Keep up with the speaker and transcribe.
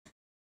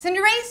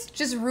Cinderace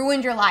just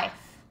ruined your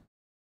life.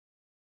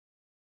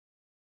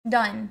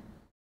 Done.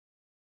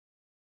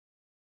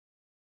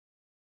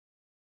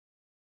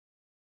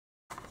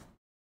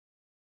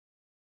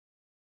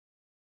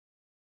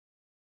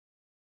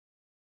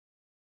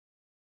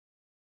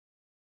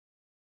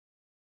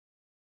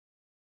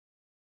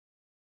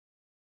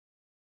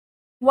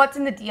 What's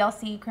in the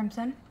DLC,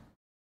 Crimson?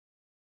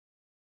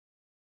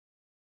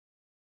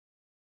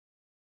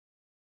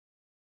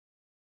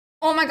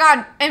 Oh my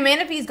god, and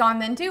Manaphy's gone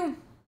then too.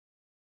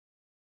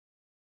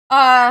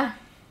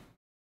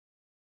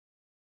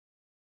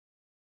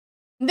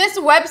 This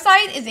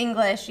website is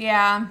English,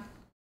 yeah.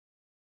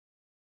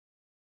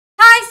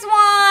 Hi,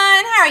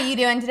 Swan. How are you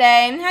doing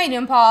today? How are you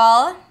doing,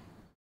 Paul?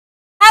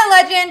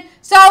 Hi, Legend.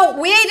 So,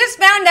 we just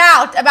found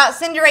out about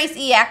Cinderace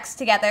EX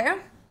together.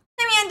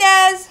 Hi,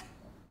 Mendez.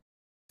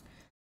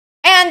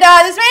 And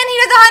this man, he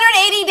does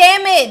 180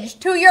 damage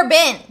to your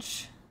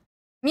bench.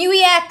 Mew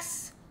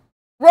EX,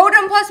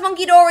 Rotom plus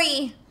Monkey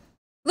Dory,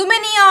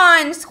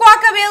 Lumineon,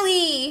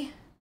 Squawkabilly,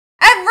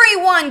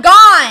 everyone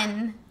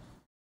gone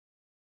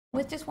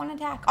with just one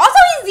attack. Also,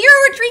 he's 0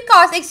 retreat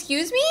cost.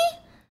 Excuse me?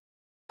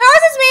 How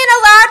is this man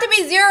allowed to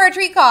be 0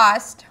 retreat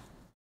cost?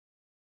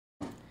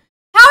 How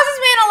is this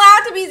man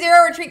allowed to be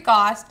 0 retreat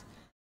cost?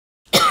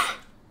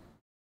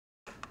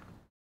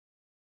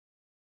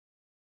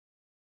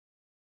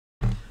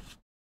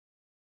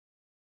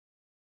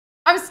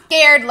 I'm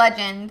scared,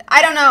 Legend.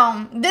 I don't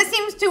know. This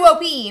seems too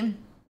OP.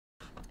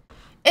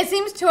 It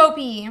seems too OP.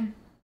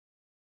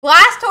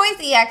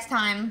 Blastoise EX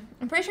time.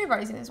 I'm pretty sure you've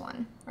already seen this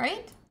one,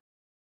 right?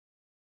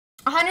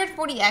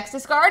 140X.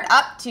 Discard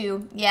up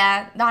to.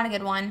 Yeah, not a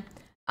good one.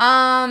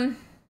 I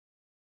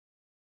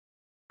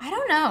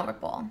don't know,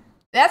 Ripple.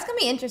 That's going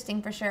to be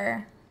interesting for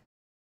sure.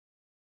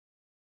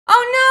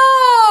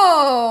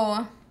 Oh,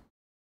 no!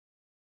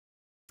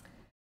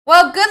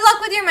 Well, good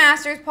luck with your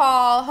Masters,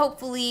 Paul.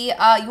 Hopefully,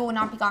 you will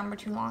not be gone for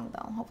too long,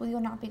 though. Hopefully, you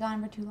will not be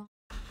gone for too long.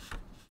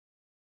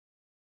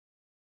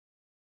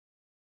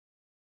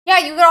 Yeah,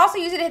 you could also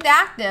use it to hit the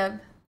active.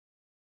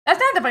 That's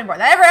not the funny part.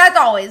 That's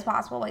always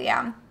possible, but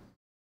yeah.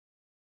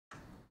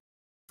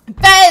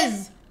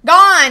 Fez!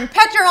 Gone!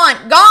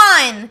 Petrovant!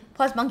 Gone!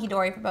 Plus Monkey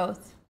Dory for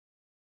both.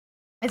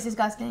 It's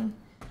disgusting.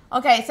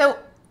 Okay, so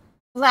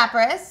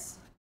Lapras.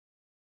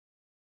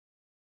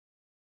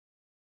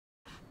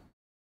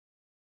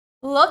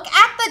 Look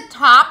at the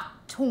top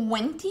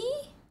 20. Is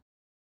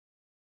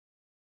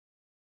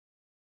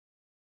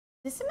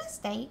this a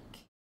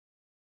mistake?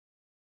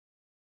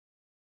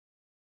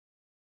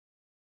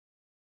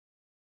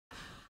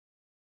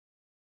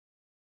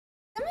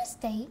 A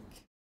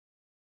mistake.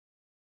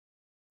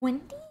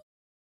 20?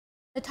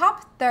 The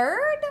top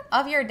third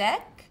of your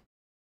deck?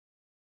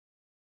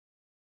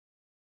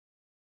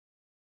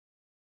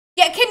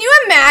 Yeah, can you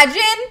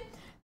imagine?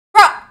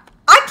 Bro,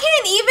 I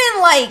can't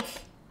even like...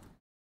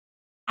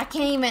 I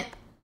can't even...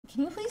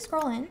 Can you please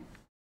scroll in?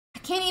 I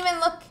can't even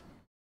look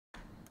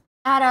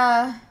at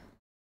a...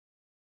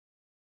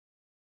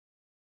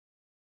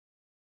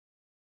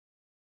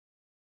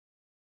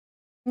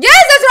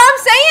 Yes, that's what I'm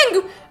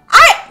saying!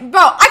 Bro,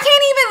 I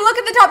can't even look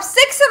at the top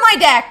 6 of my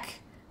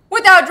deck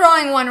without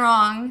drawing one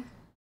wrong.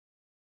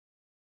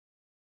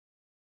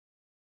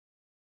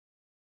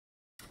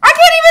 I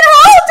can't even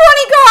hold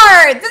 20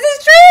 cards! This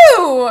is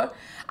true!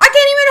 I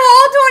can't even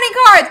hold 20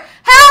 cards!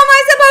 How am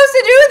I supposed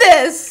to do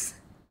this?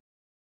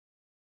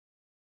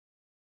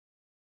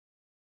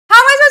 How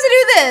am I supposed to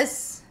do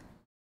this?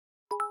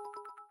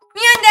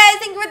 Miandez,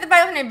 thank you for the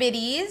 500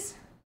 biddies.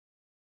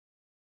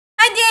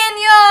 Hi,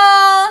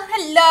 Daniel.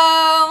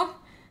 Hello.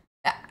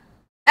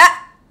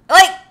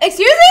 Like,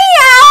 excuse me?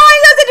 How am I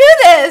supposed to do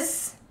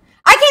this?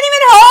 I can't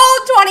even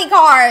hold 20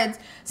 cards.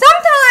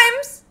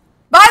 Sometimes,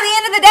 by the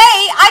end of the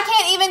day, I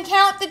can't even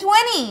count to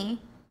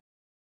 20.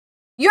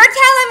 You're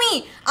telling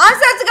me I'm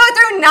supposed to go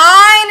through 9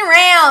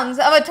 rounds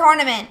of a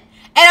tournament,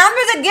 and I'm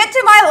supposed to get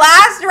to my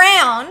last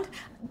round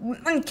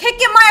and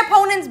kicking my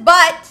opponent's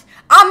butt.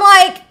 I'm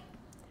like,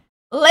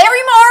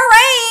 Larry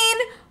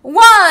Moraine,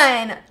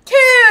 1,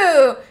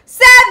 2,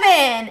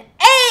 7,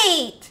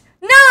 8,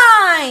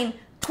 9,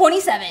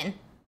 27.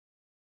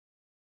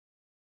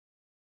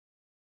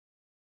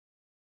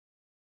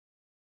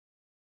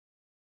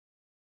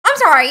 I'm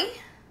sorry.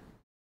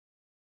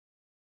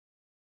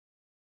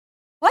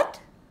 What?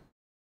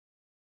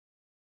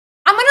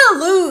 I'm gonna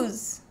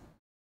lose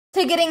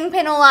to getting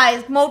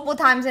penalized multiple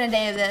times in a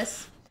day of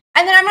this.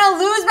 And then I'm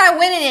gonna lose my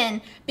winning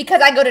in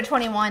because I go to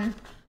 21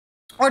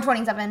 or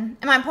 27.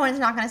 And my opponent's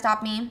not gonna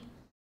stop me.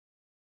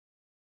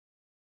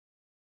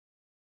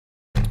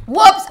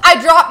 Whoops,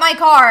 I dropped my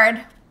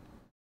card.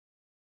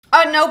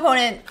 Oh, no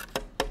opponent.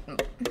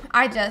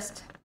 I can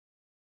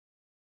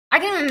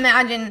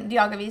imagine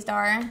Dialga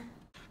V-Star.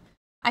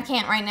 I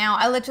can't right now.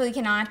 I literally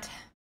cannot.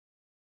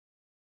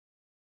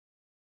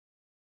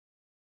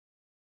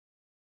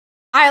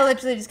 I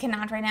literally just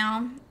cannot right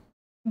now.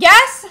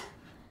 Yes?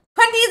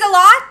 20 is a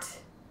lot?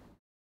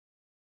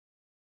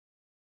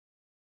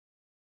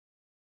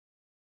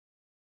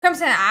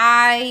 Crimson,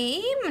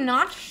 I'm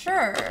not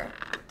sure,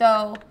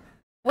 though,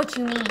 what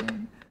you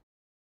mean.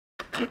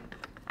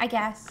 I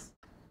guess.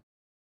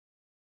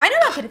 I know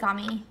about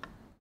Kitakami.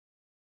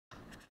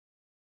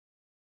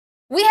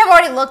 We have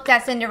already looked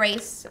at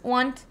Cinderace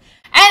once.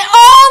 And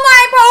all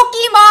my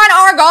Pokemon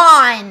are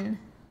gone.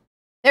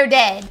 They're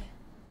dead.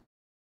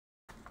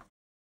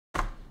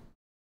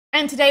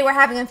 And today we're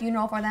having a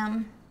funeral for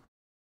them.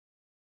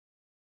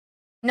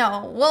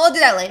 No, we'll do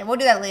that later. We'll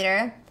do that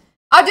later.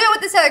 I'll do it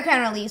with the Southern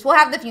Crown release. We'll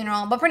have the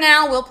funeral. But for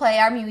now, we'll play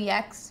our Mew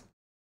EX.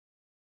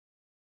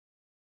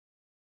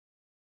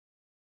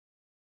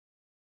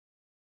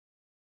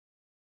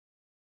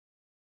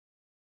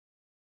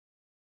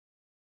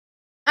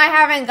 I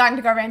haven't gotten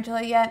to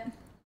Garvantula yet.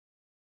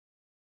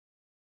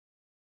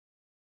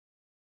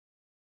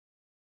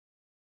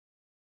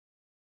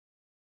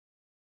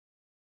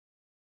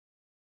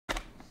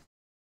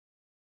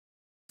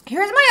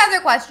 Here's my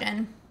other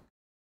question.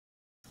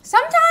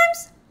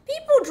 Sometimes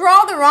people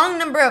draw the wrong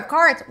number of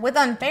cards with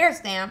unfair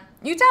stamp.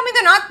 You tell me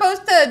they're not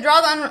supposed to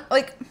draw the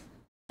like.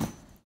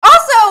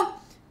 Also,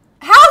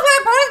 how is my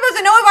opponent supposed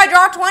to know if I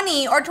draw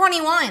 20 or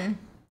 21?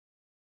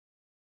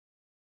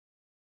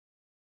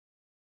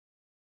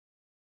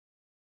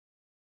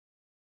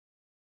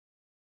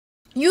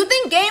 You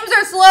think games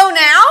are slow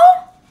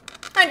now?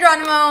 Hi,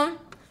 Geronimo.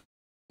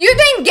 You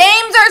think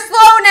games are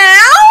slow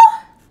now?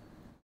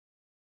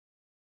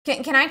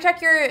 Can I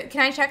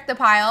check the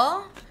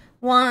pile?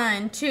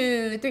 1,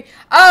 2, 3.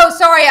 Oh,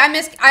 sorry,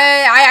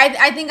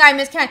 I think I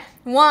miscounted.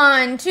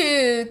 1,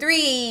 2,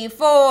 3, 4,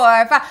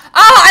 5.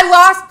 Oh,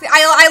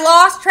 I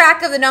lost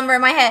track of the number in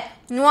my head.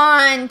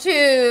 1,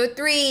 2,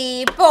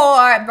 3,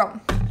 4. Bro.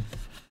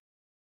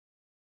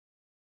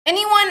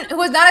 Anyone who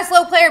was not a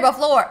slow player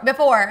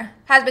before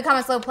has become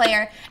a slow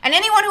player. And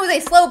anyone who is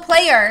a slow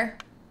player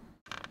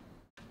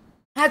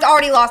has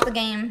already lost the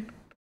game.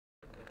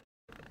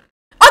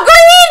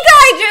 Agreed,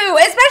 Kaiju!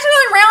 Especially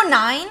on round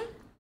 9.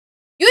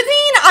 You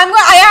think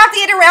I have to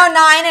get to round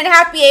 9 and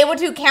have to be able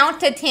to count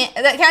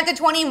to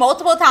 20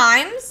 multiple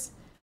times?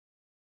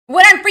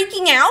 When I'm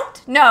freaking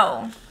out?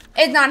 No,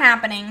 it's not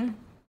happening.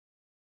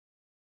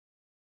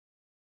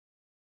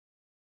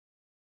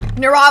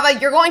 Narava,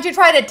 you're going to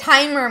try to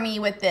timer me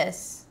with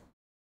this.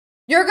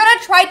 You're going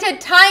to try to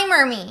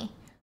timer me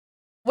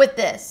with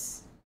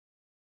this.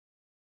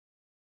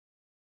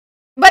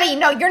 Buddy,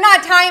 no, you're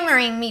not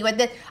timering me with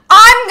this.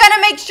 I'm going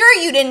to make sure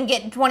you didn't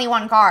get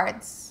 21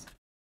 cards.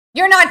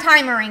 You're not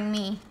timering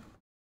me.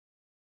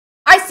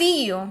 I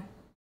see you.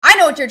 I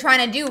know what you're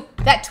trying to do.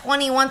 That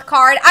 21st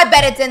card, I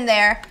bet it's in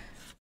there.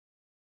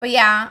 But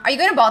yeah, are you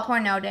going to Baltimore?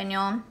 No,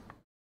 Daniel.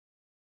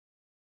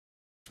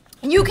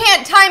 You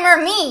can't timer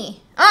me.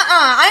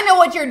 I know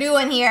what you're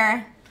doing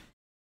here.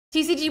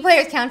 TCG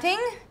players counting?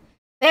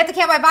 They have to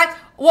count by 5?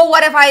 Well,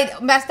 what if I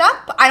messed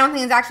up? I don't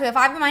think it's actually a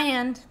 5 in my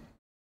hand.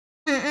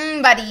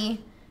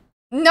 Buddy.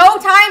 No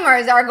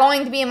timers are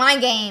going to be in my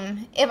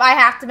game if I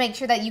have to make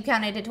sure that you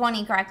counted to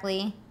 20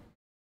 correctly.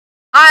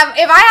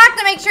 If I have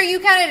to make sure you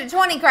counted to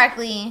 20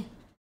 correctly,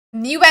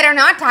 you better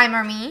not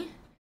timer me.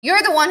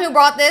 You're the one who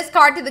brought this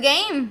card to the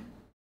game.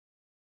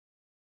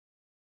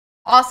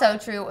 Also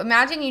true.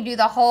 Imagine you do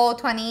the whole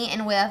 20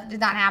 and whiff. It's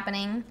not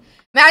happening.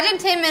 Imagine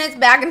 10 minutes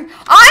back and...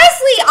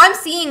 Honestly, I'm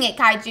seeing it,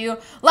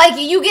 Kaiju. Like,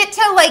 you get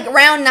to, like,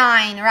 round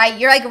 9, right?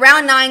 You're, like,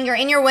 round 9. You're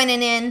in your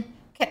winning in.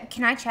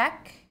 Can I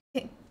check?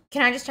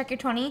 Can I just check your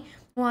 20?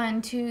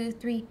 1, 2,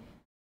 3.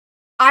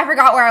 I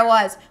forgot where I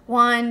was.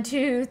 1,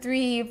 2,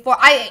 3, 4.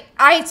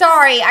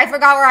 Sorry. I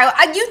forgot where I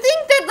was. You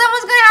think that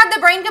someone's going to have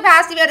the brain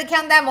capacity to be able to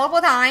count that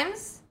multiple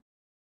times?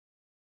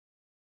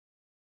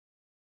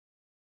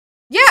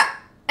 Yeah.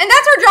 And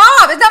that's her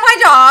job. It's not my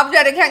job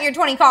to count your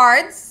 20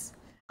 cards.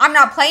 I'm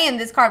not playing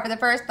this card for the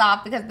first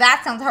off because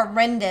that sounds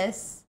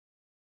horrendous.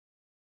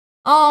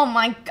 Oh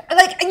my god.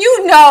 Like,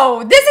 you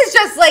know, this is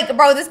just like,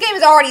 bro, this game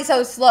is already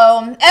so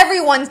slow.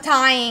 Everyone's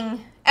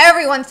tying.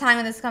 Everyone's tying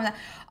when this comes out.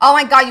 Oh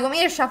my god, you want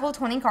me to shuffle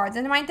 20 cards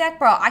into my deck?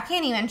 Bro, I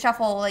can't even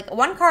shuffle like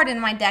 1 card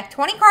into my deck.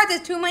 20 cards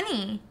is too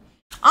many.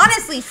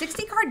 Honestly,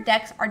 60 card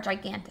decks are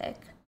gigantic.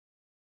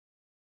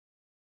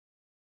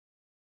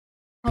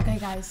 Okay,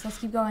 guys, let's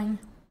keep going.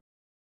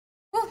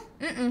 Ooh,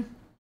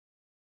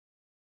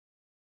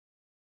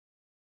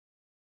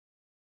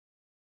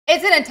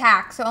 It's an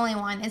attack, so only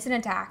 1. It's an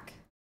attack.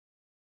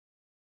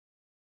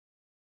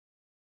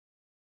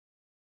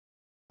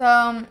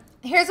 So,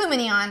 here's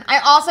Lumineon. I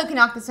also can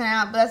knock this one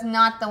out, but that's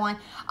not the one.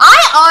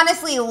 I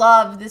honestly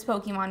love this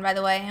Pokemon, by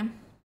the way.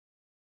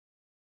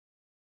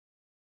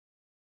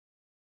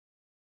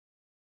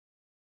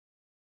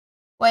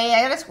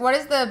 Wait, what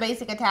is the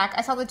basic attack?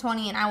 I saw the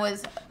 20 and I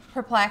was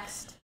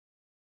perplexed.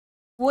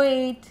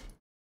 Wait.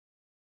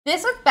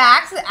 This with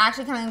backs is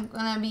actually kind of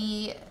gonna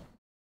be...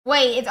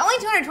 Wait, it's only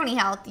 220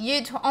 health.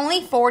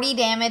 Only 40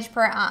 damage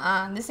per...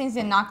 This thing's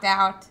getting knocked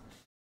out.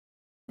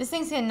 This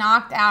thing's getting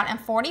knocked out, and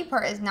 40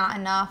 per is not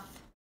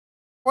enough.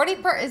 40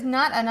 per is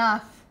not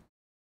enough.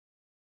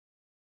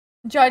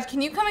 Judge,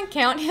 can you come and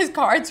count his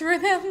cards for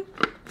them?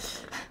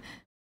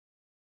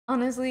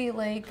 Honestly,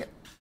 like...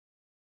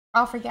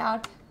 I'll freak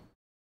out.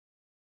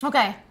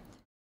 Okay.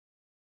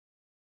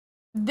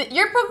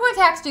 Your Pokemon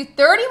attacks do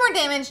 30 more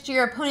damage to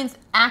your opponent's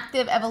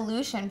active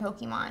evolution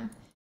Pokemon.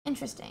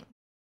 Interesting.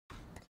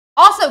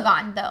 Also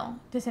gone, though,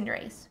 to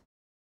Cinderace.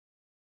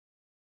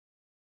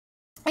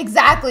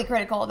 Exactly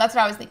critical. That's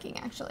what I was thinking,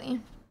 actually.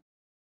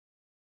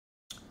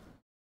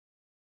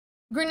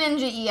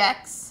 Greninja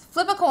EX.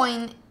 Flip a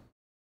coin.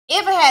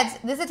 If it heads,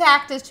 this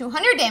attack does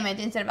 200 damage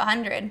instead of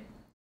 100.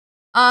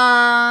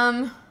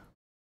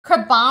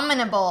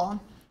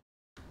 Crabominable.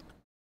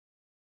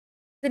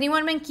 Has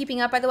anyone been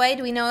keeping up, by the way?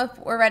 Do we know if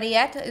we're ready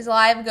yet? Is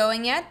live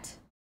going yet?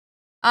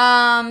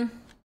 Pal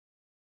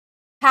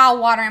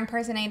Water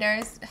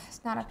Impersonators.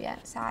 It's not up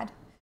yet. Sad.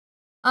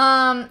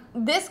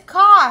 This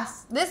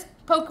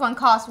Pokemon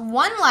costs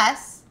 1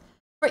 less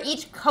for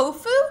each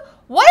Kofu?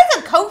 What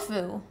is a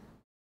Kofu?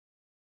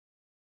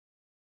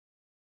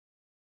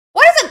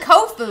 What is a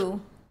Kofu?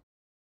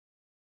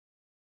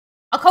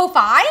 A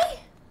Ko-Fi?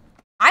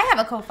 I have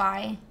a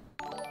Ko-Fi.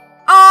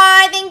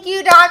 Aw, thank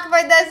you, Doc,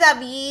 for the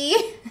subby.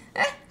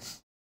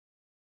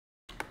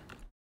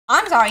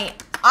 I'm sorry.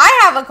 I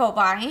have a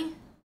Ko-Fi.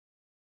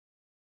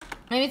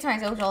 Maybe it's my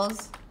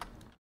socials.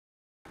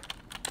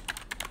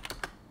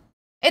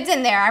 It's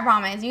in there, I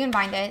promise. You can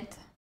find it.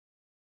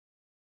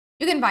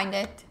 You can find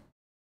it.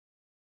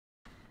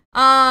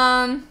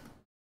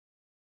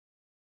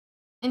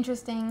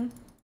 Interesting.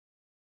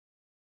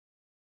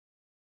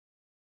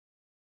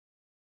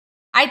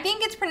 I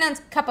think it's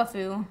pronounced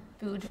Cup-a-Foo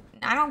food.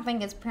 I don't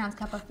think it's pronounced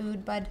cup of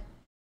food, but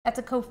that's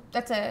a Kofu.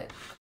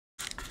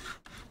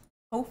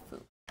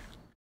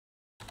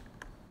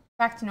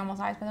 Back to normal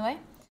size, by the way.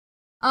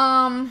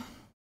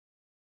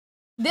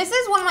 This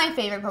is one of my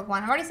favorite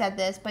Pokemon. I've already said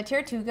this, but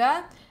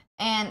Tiratuga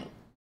and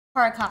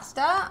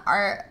Paracasta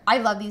are... I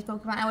love these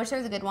Pokemon. I wish there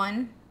was a good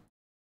one.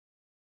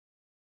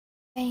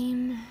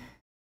 Same.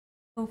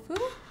 Kofu?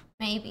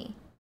 Maybe.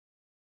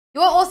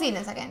 We'll see in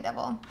a second,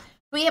 Devil.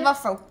 We have a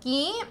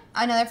Froakie,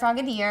 another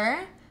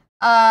Frogadier,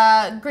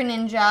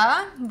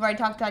 Greninja. We've already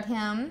talked about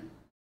him.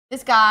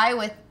 This guy who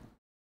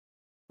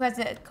has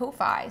a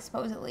Ko-Fi,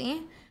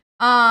 supposedly.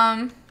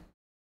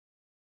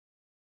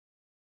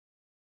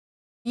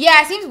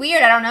 Yeah, it seems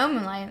weird. I don't know,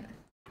 Moonlight.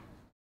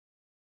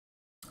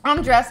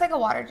 I'm dressed like a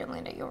water gym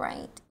leader. You're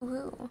right.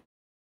 Ooh.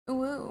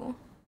 Ooh.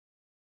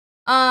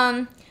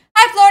 Hi,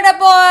 Florida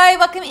boy.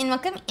 Welcome in.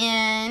 Welcome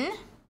in.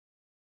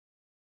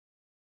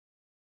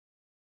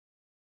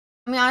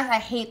 I mean, honestly, I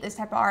hate this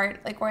type of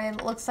art. Like, where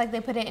it looks like they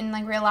put it in,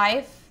 like, real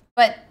life.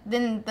 But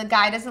then the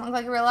guy doesn't look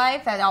like real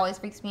life. That always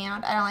freaks me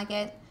out. I don't like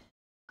it.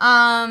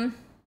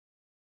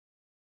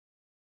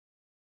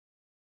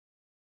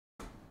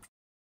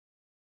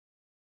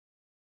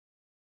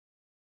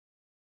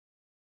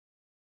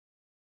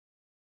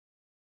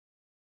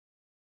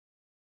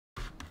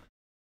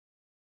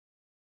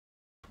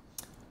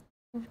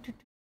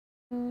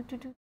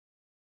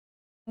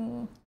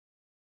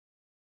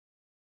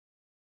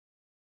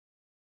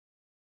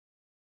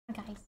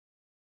 Guys.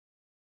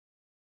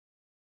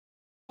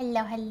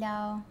 Hello,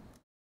 hello.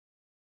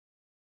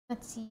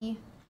 Let's see. Can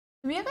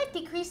we like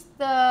decrease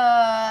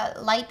the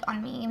light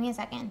on me? Give me a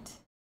second.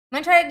 I'm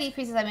gonna try to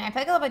decrease the light. I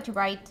feel like a little bit too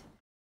bright.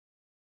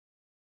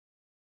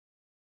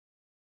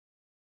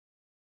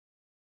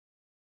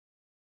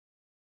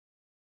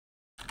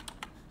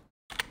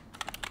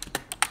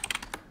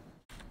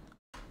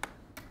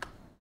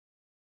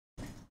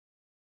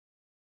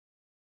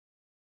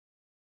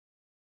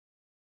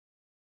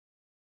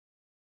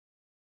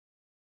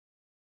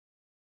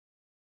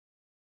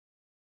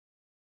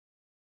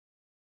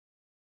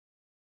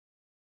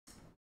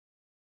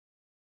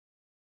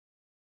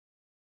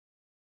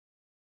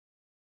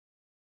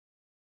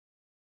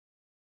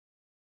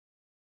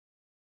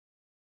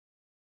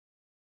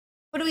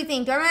 What do we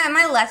think? Am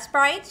I less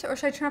bright, or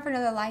should I turn up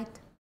another light?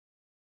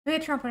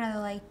 Maybe turn up another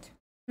light.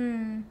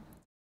 Do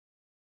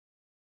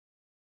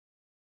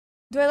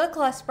I look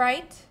less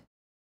bright?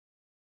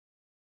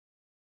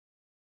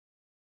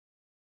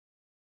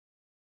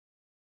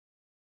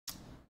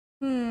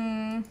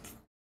 Maybe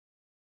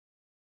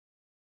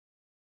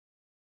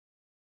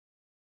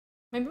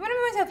I'm gonna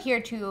move myself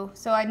here too,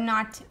 so I'm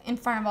not in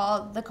front of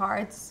all the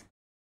cards.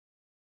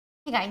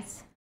 Hey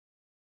guys.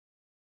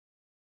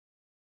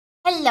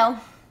 Hello.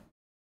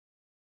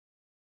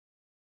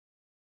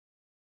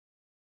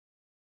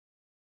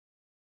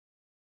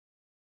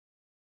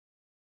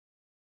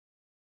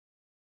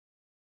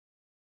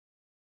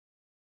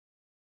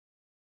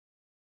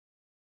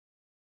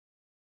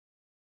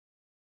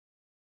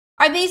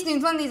 Are these new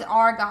ones? These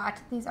are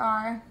got. These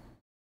are.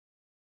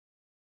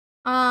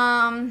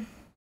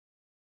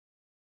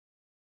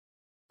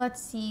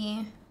 Let's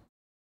see.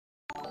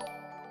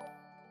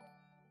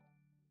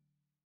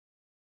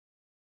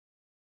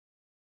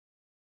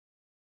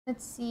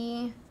 Let's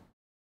see.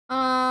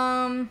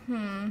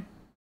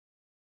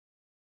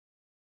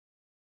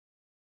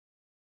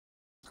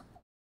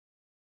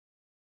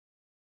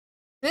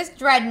 This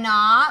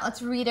Dreadnought,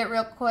 let's read it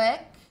real quick.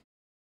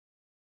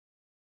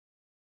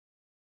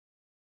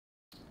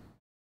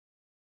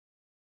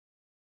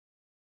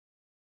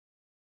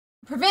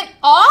 Prevent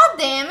all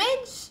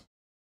damage?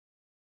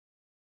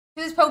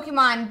 Choose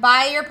Pokemon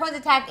by your opponent's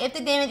attack if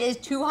the damage is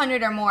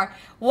 200 or more.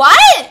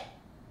 What?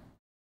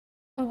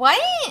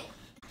 What?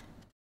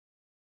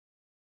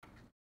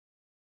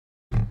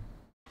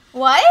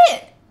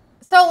 What?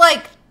 So,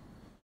 like,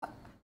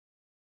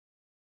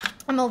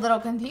 I'm a little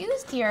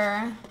confused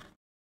here.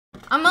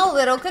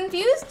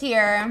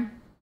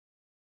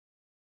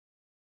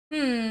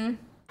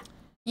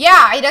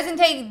 Yeah, he doesn't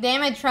take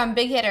damage from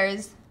big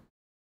hitters.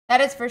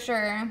 That is for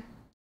sure.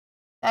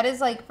 That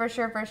is, like, for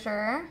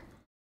sure.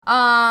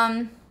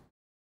 Yeah,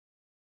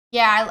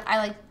 I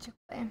like to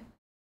play.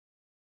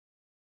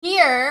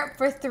 Here,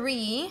 for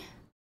 3.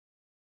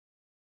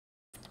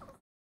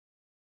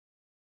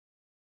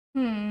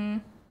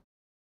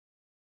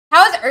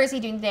 How is Ursi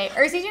doing today?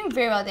 Ursi's doing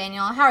very well,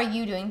 Daniel. How are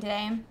you doing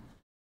today?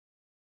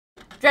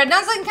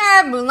 Dreadnought's looking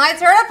kind of Moonlight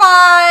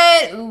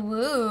certified.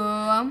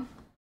 Ooh.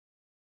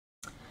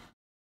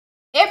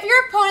 If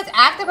your opponent's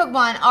active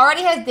Pokemon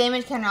already has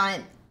damage counter on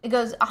it, it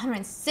goes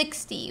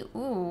 160.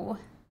 Ooh.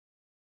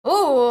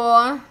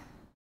 Ooh.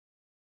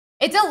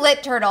 It's a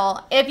lit turtle.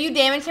 If you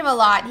damage him a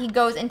lot, he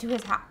goes into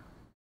his house.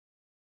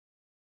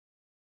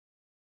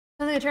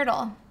 Sounds like a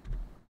turtle.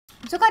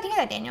 I'm so glad to hear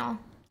that, Daniel.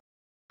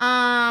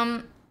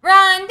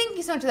 Ron, thank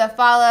you so much for the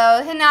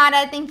follow.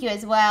 Hinata, thank you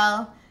as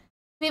well.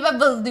 We have a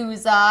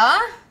Veluza.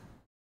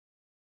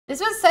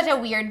 This was such a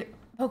weird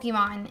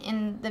Pokemon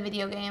in the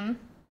video game.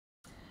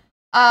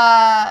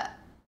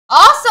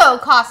 Also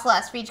costs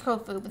less for each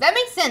Kofu, but that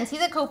makes sense.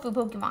 He's a Kofu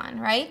Pokemon,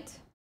 right?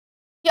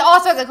 He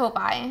also has a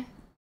Kopai.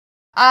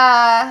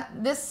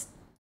 This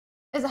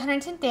is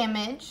 110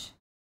 damage.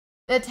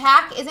 The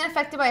attack isn't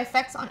affected by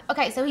effects on...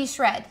 Okay, so he's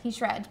Shred.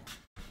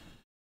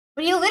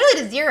 But he literally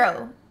does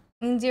 0.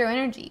 0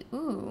 energy.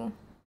 Ooh.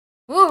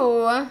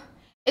 Ooh.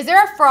 Is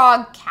there a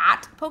frog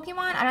cat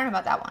Pokemon? I don't know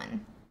about that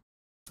one.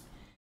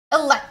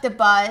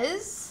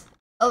 Electabuzz.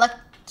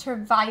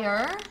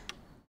 Electivire.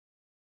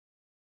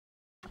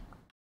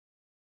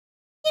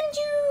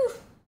 Pimju.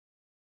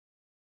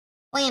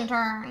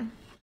 Lantern.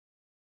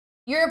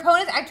 Your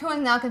opponent's active one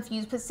is now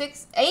confused. Put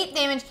 8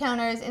 damage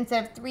counters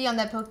instead of 3 on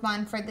that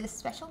Pokemon for this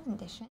special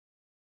condition.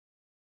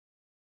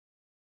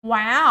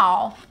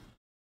 Wow.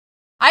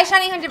 I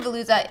Shiny Hunter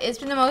Veluza. It's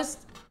been the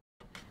most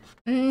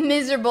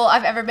miserable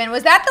I've ever been.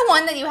 Was that the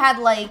one that you had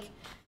like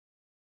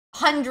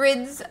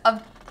hundreds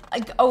of,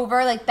 like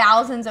over, like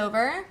thousands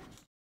over?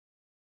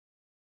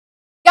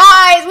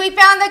 Guys, we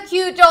found the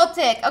cute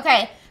Joltik.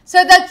 Okay,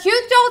 so the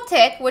cute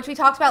Joltik, which we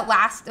talked about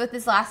with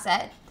this last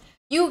set,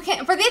 you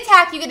can, for the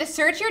attack, you get to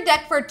search your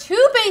deck for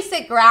 2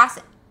 basic grass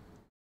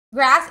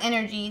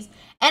energies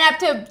and up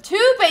to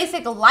 2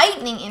 basic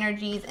lightning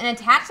energies and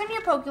attach them to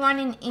your Pokemon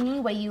in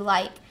any way you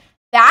like.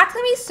 That's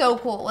going to be so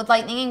cool with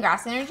lightning and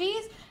grass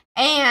energies.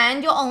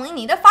 And you'll only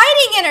need a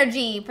fighting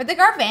energy for the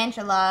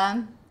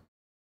Garvantula.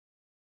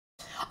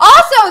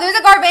 Also, there's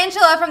a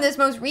Garvantula from this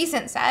most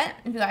recent set.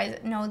 If you guys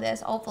know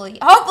this, hopefully.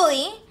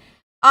 Oh,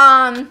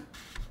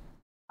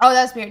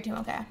 that's weird too,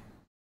 okay.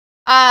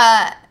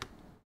 And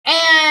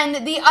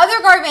the other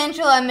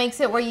Garvantula makes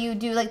it where you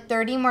do like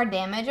 30 more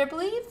damage, I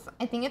believe.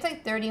 I think it's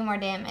like 30 more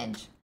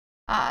damage.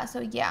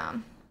 So yeah.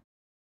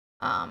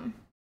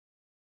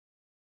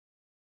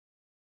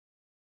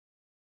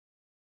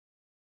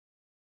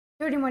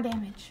 30 more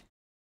damage.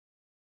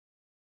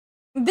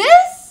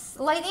 This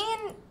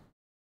lightning,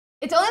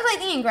 it's only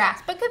lightning and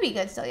grass, but could be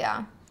good still,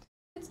 yeah.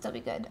 Could still be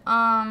good.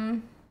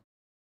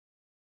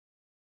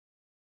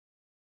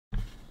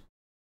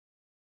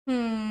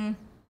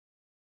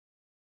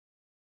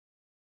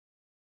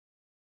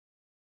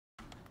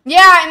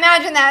 Yeah,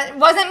 imagine that.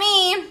 Wasn't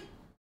me.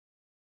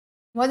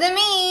 Wasn't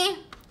me.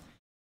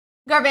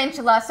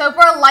 Garvantula. So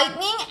for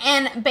lightning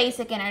and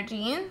basic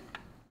energy,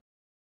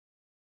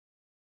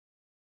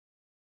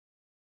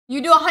 you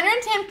do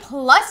 110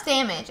 plus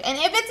damage. And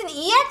if it's an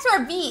EX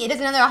or V, it is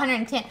another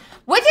 110,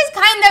 which is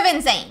kind of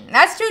insane.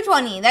 That's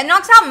 220. That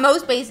knocks out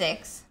most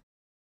basics.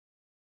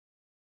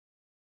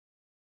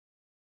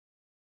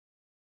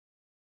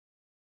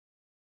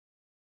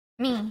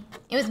 Me.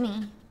 It was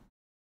me.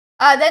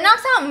 That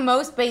knocks out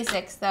most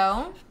basics,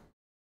 though.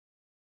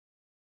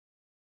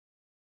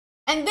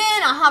 And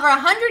then I'll have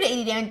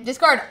 180 damage.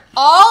 Discard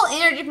all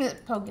energy from the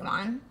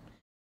Pokemon.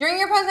 During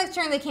your opponent's next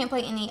turn, they can't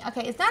play any...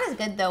 Okay, it's not as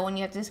good, though, when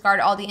you have to discard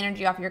all the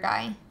energy off your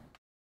guy.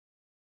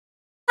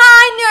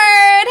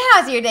 Hi, nerd!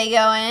 How's your day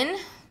going?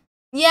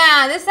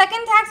 Yeah, this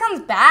second attack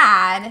sounds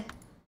bad.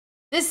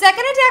 This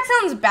second attack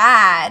sounds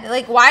bad.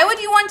 Like, why would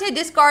you want to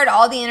discard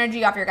all the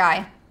energy off your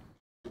guy?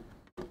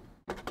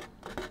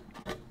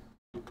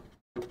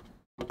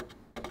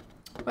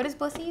 What is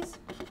Blissy's?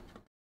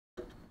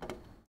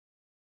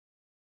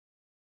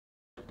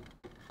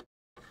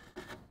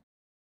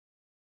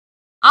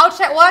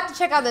 We'll have to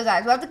check out those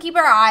eyes. We'll have to keep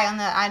our eye on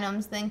the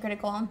items thing,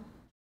 critical.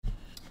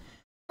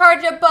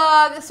 Charge a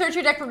bug. Search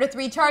your deck for up to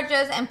 3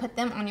 charges and put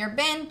them on your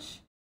bench.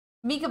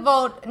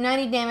 Vikavolt,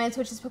 90 damage,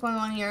 which is Pokemon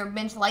on your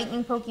bench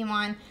lightning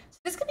Pokemon. So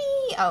this could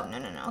be, oh, no,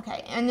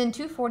 okay. And then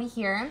 240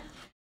 here.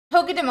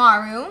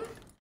 Togedemaru.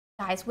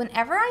 Guys,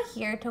 whenever I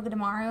hear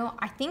Togedemaru,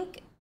 I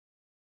think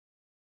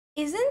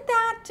Isn't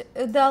that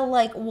the,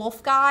 like,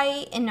 wolf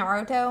guy in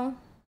Naruto?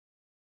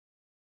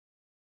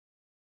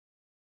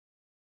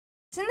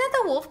 Isn't that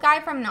the wolf guy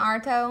from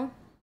Naruto?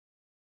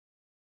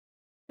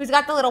 Who's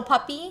got the little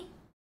puppy?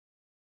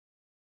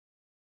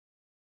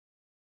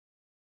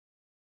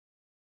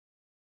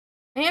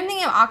 Maybe I'm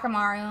thinking of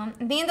Akamaru. I'm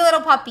thinking of the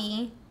little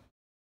puppy.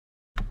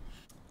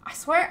 I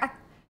swear,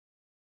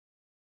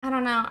 I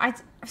don't know.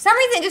 For some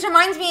reason, it just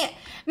reminds me.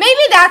 Maybe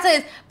that's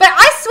it. But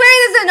I swear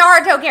this is a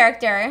Naruto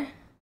character.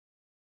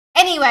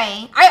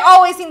 Anyway, I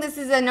always think this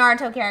is a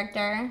Naruto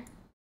character.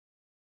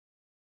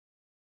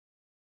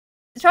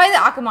 It's probably the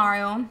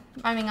Akamaru,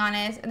 if I'm being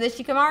honest. The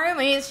Shikamaru?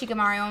 Maybe it's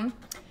Shikamaru.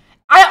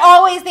 I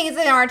always think it's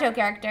a Naruto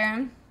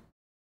character.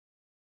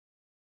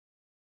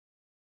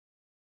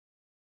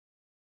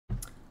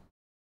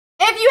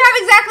 If you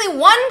have exactly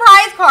one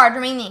prize card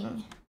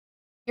remaining,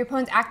 your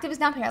opponent's active is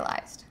now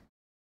paralyzed.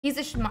 He's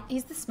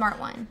the smart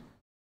one.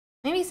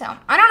 Maybe so.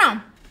 I don't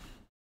know.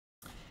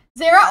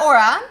 Zera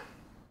Aura.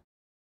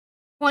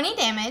 20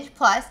 damage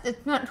plus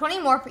 20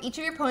 more for each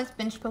of your opponent's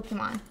benched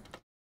Pokemon.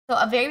 So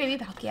a very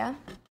baby Palkia.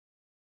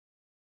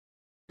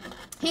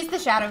 He's the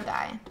shadow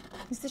guy.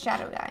 He's the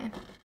shadow guy.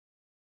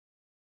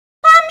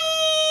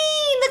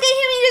 Pommy! Look at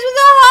him, he just was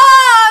a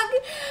hug!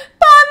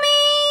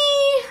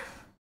 Pommy!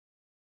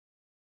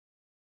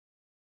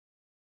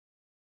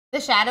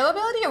 The shadow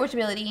ability or which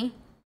ability?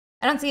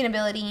 I don't see an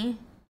ability.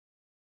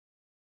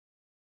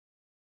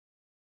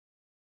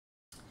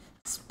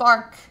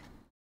 Spark.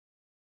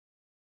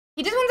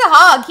 He just wants a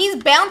hug.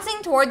 He's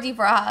bouncing towards you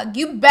for a hug.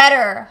 You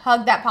better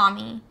hug that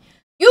Pommy.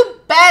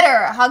 You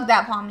better hug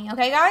that Pommy,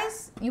 okay,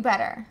 guys? You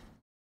better.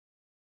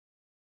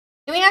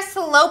 Then we have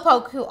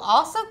Slowpoke, who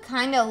also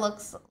kind of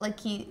looks like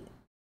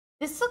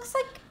this looks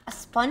like a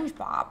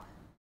SpongeBob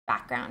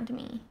background to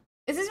me.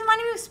 This is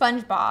reminding me of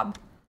SpongeBob.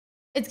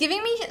 It's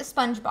giving me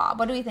SpongeBob.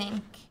 What do we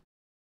think?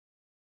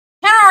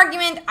 Counter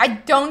argument, I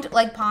don't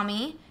like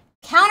Pommy.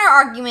 Counter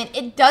argument,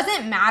 it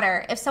doesn't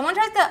matter. If someone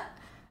tries to...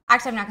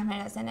 Actually, I'm not going to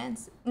finish that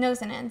sentence. No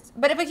sentence.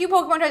 But if a cute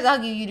Pokemon tries to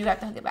hug you, you do have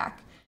to hug it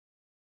back.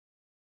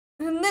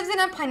 Who lives in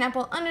a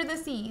pineapple under the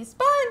sea?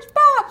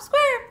 SpongeBob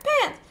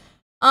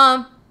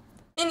SquarePants.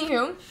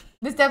 Anywho,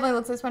 this definitely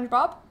looks like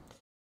SpongeBob.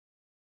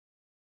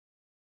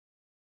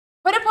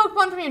 Put a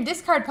Pokemon from your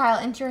discard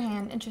pile into your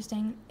hand.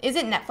 Interesting. Is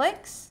it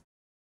Netflix?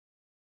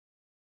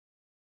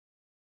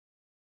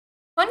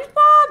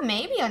 SpongeBob?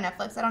 Maybe on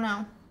Netflix. I don't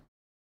know.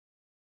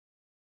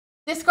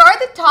 Discard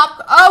the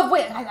top... Oh,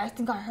 wait. I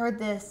think I heard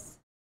this.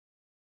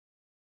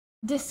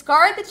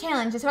 Discard the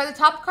challenge. Discard the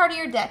top card of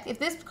your deck. If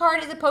this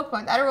card is a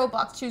Pokemon without a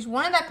Roblox, choose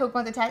one of that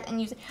Pokemon's attacks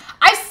and use it.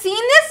 I've seen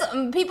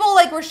this. People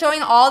like were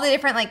showing all the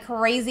different like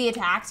crazy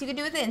attacks you could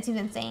do with it, and it seems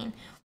insane.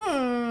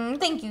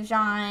 Thank you,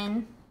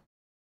 Sean.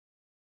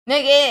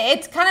 Like,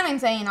 it's kind of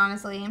insane,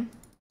 honestly.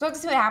 So let's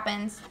see what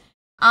happens.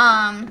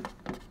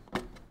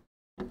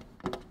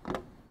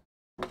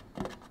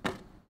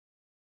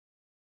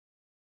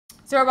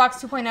 Zero Box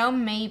 2.0,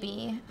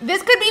 maybe.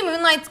 This could be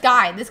Moonlight's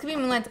Guide. This could be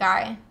Moonlight's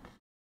Guide.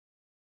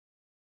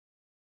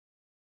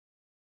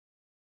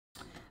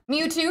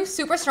 Mewtwo,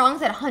 super strong,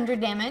 is at 100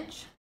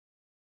 damage.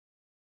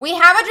 We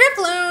have a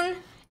Drifloon.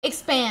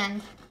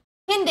 Expand.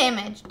 10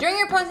 damage. During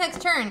your opponent's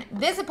next turn,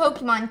 this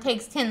Pokemon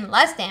takes 10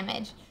 less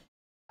damage.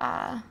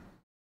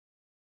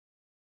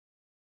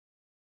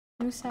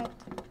 New set.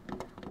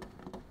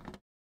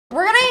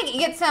 We're gonna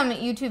get some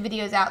YouTube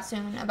videos out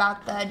soon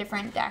about the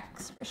different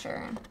decks, for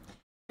sure.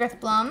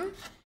 Drifbloom.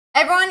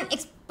 Everyone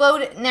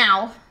explode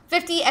now.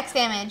 50x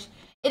damage.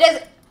 It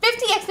has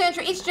 50x damage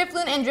for each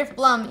Drifloon and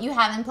Drifbloom you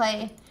have in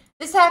play.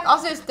 This attack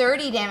also does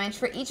 30 damage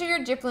for each of your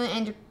Drifloon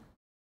and...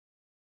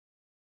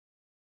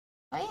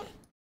 What?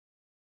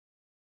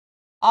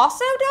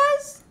 Also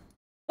does?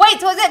 Wait,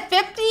 so is it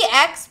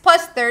 50x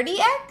plus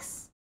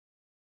 30x?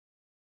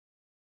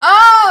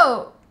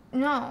 Oh!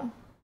 No.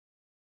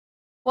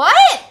 What?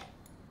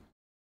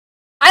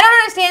 I don't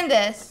understand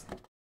this.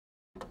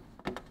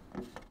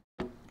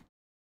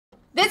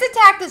 This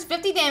attack does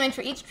 50 damage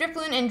for each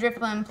Drifloon and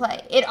Drifloon in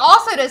play. It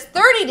also does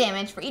 30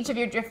 damage for each of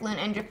your Drifloon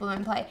and Drifloon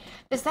in play.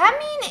 Does that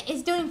mean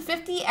it's doing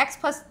 50x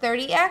plus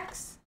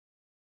 30x?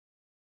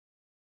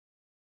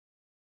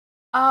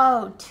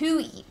 Oh,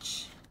 2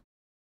 each.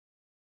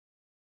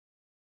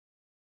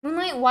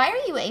 Moonlight, why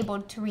are you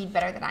able to read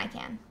better than I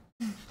can?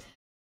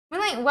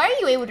 Moonlight, why are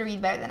you able to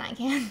read better than I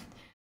can?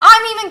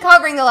 I'm even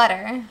covering the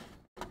letter.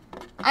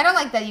 I don't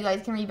like that you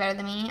guys can read better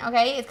than me,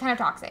 okay? It's kind of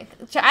toxic.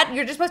 Chat,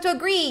 you're just supposed to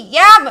agree.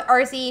 Yeah,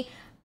 RC,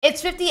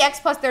 it's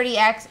 50x plus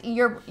 30x.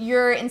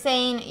 You're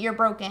insane. You're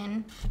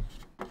broken.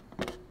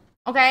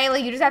 Okay,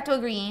 like you just have to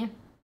agree.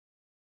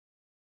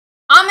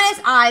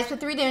 Ominous Eyes for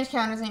 3 damage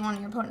counters on one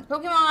of your opponent's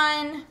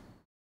Pokemon.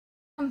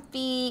 Comfy.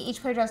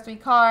 Each player draws 3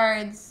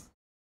 cards.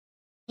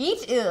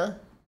 Each? Ugh.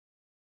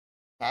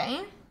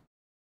 Okay.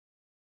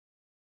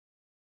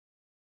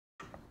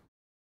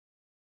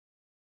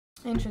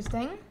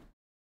 Interesting.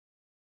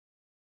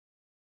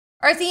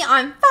 RC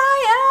on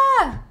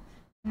fire!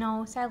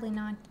 No, sadly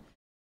not.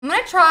 I'm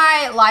gonna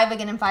try live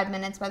again in 5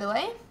 minutes, by the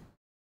way.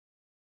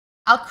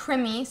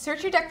 Alcremie.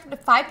 Search your deck for the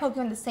 5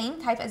 Pokemon the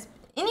same type as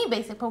any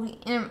basic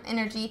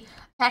energy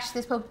attached to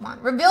this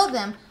Pokemon. Reveal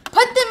them.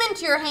 Put them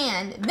into your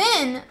hand.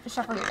 Then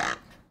shuffle your deck.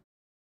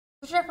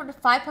 Search your deck for the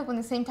 5 Pokemon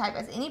the same type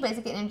as any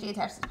basic energy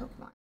attached to this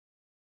Pokemon.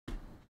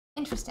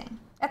 Interesting.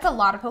 That's a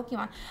lot of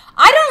Pokemon.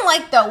 I don't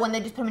like, though, when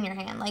they just put them in your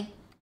hand. Like,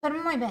 put them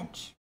on my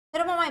bench. Put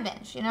them on my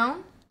bench, you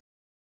know?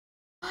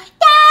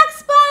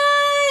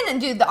 Darkspawn!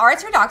 Dude, the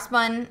arts for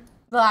Darkspawn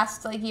the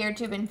last, like, year or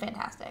two have been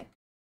fantastic.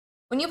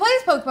 When you play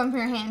this Pokemon from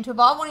your hand to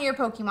evolve one of your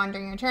Pokemon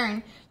during your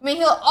turn, you may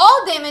heal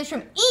all damage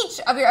from each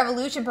of your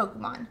evolution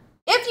Pokemon.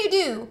 If you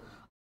do,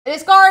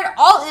 discard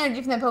all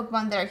energy from the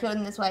Pokemon that are healed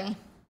in this way.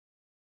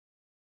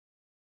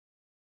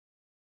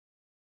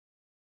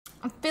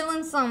 I'm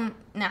feeling some...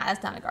 Nah,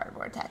 that's not a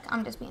Gardevoir attack.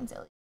 I'm just being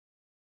silly.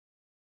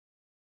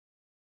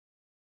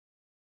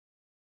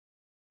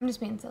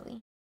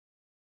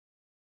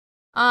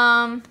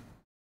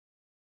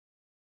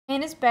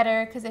 And it's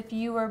better because if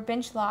you were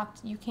bench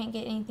locked, you can't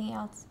get anything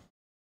else.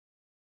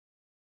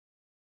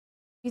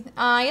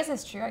 I guess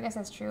that's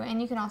true.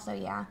 And you can also,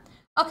 yeah.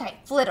 Okay,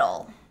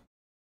 Flittle.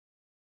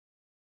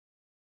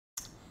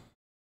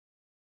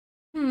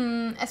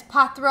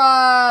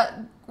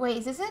 Espathra. Wait,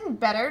 is this in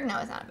better? No,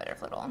 it's not a better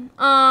Flittle.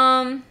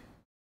 I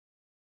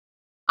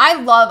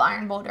love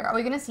Iron Boulder. Are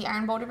we gonna see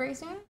Iron Boulder very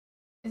soon?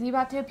 Is he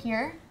about to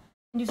appear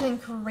and do something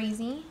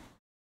crazy?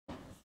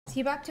 Is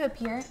he about to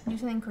appear and do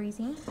something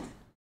crazy?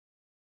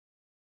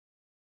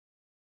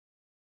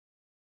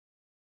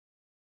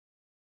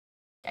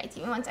 Guys,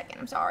 give me 1 second.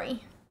 I'm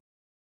sorry.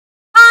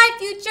 Hi,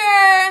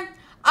 future.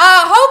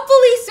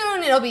 Hopefully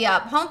soon it'll be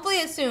up.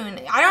 Hopefully soon.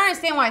 I don't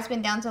understand why it's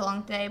been down so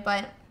long today,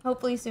 but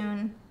hopefully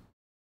soon.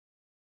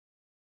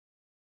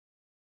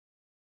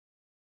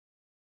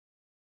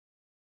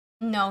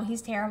 No,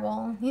 he's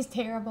terrible. He's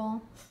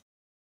terrible.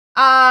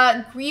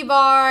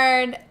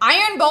 Greavard.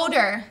 Iron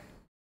Boulder.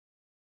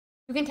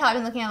 You can tell I've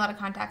been looking at a lot of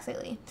contacts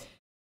lately.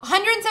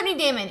 170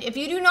 damage. If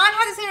you do not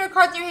have the same number of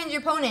cards in your hand as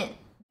your opponent,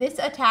 this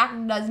attack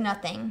does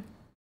nothing.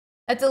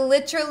 That's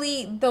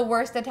literally the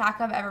worst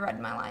attack I've ever read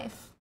in my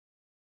life.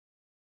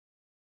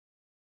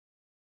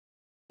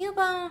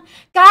 Cubone.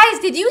 Guys,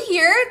 did you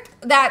hear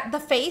that the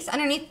face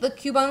underneath the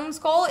Cubone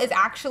skull is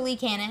actually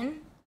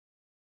canon?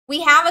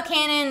 We have a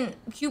canon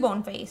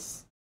Cubone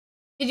face.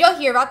 Did y'all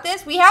hear about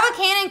this? We have a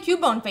canon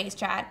Cubone face,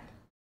 chat.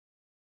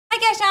 Hi,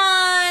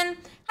 Geshan.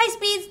 Hi,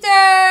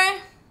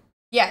 Speedster.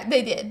 Yeah,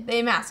 they did.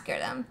 They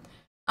massacred them.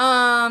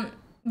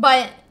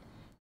 But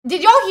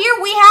did y'all hear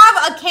we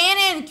have a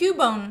canon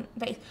Cubone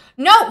face?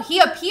 No, he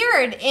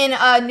appeared in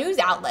a news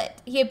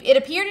outlet. It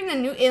appeared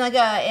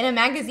in a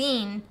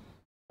magazine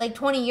like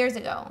 20 years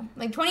ago.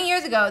 Like 20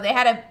 years ago, they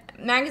had a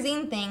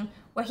magazine thing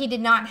where he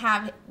did not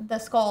have the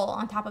skull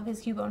on top of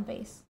his Cubone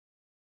face.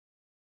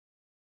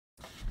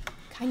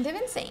 Kind of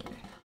insane.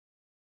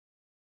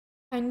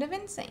 Kind of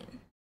insane.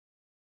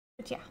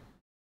 But yeah.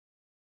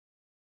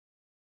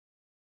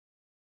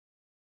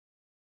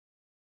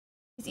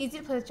 It's easy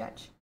to play with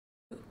Judge.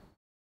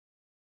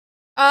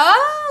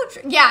 Oh,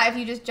 yeah, if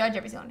you just judge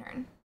every single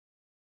turn.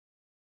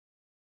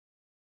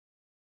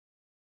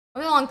 It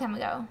was a long time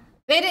ago.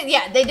 They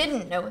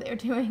didn't know what they were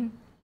doing.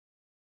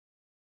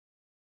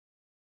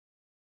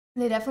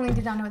 They definitely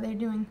did not know what they were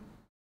doing.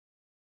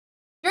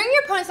 During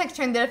your opponent's next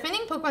turn, the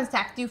defending Pokemon's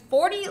attack do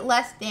 40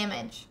 less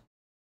damage.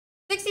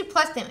 60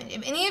 plus damage.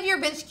 If any of your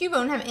bench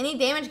Cubone have any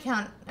damage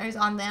counters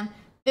on them,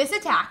 this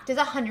attack does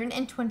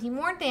 120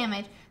 more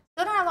damage.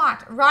 Still not a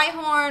lot.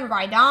 Rhyhorn,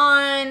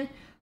 Rhydon,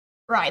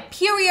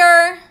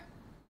 Rhyperior,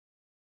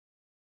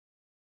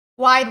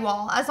 Wide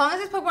Wall. As long as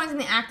this Pokemon is in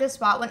the active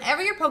spot,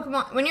 whenever your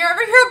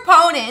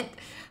opponent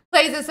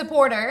plays a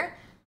supporter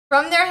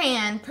from their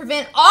hand,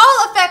 prevent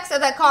all effects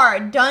of that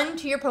card done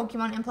to your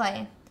Pokemon in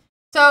play.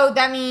 So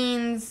that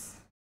means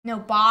no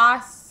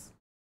boss.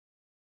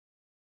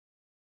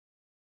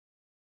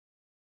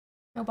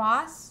 No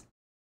boss?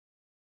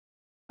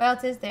 What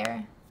else is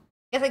there? I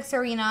guess like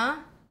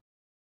Serena.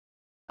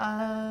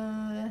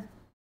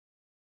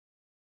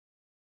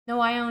 No,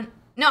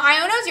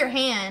 Iono's your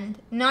hand,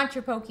 not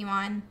your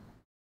Pokemon.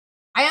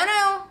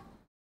 Iono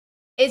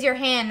is your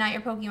hand, not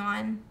your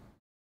Pokemon.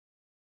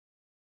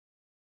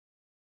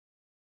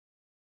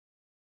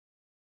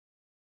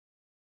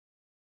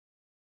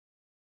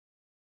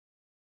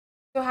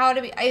 So how would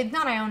it be? It's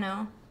not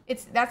Iono.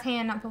 That's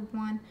hand, not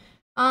Pokemon.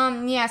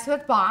 Yeah, so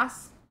it's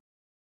boss.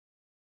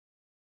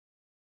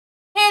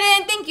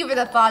 Hidden, thank you for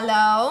the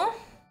follow.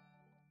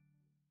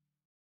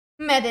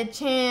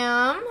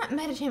 Medicham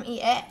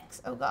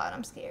EX. Oh god,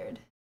 I'm scared.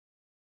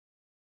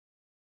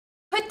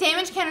 Put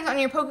damage counters on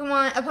your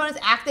opponent's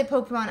active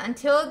Pokemon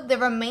until the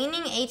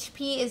remaining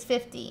HP is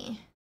 50.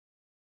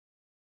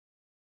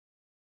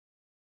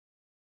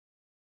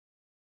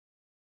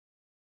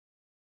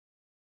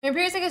 It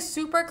appears like it's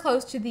super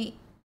close to the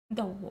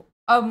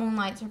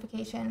Moonlight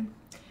certification.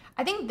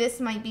 I think this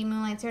might be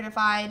Moonlight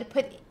certified.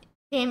 Put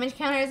damage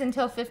counters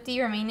until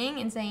 50 remaining.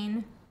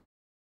 Insane.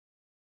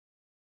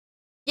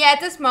 Yeah,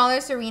 it's a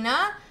smaller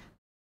Serena.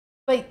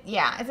 But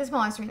yeah, it's a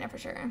smaller Serena for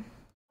sure.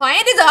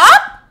 Client is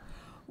up!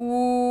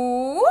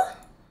 Ooh.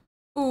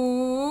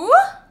 Ooh.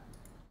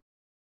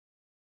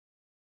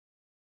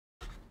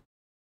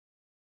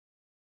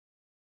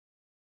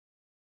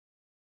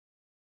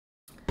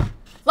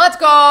 Let's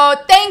go.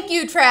 Thank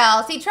you,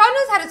 Trail. See, Trail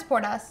knows how to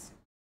support us.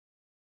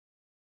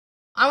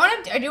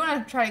 I do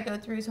want to try to go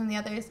through some of the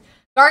others.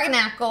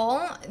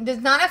 Garganackle does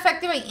not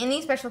affect you by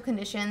any special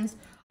conditions.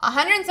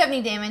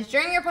 170 damage.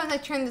 During your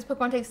opponent's turn, this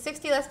Pokemon takes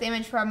 60 less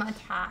damage from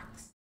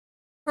attacks.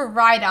 For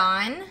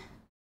Rhydon,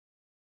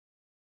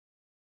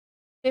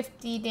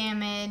 50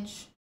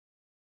 damage.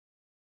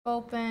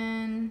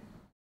 Open.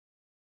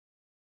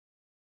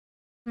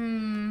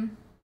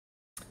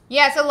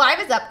 Yeah, so live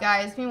is up,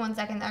 guys. Give me 1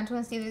 second. I just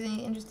want to see if there's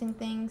any interesting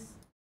things.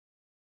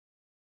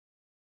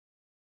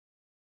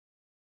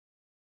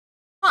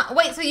 Huh,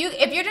 wait, so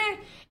if you're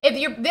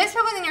this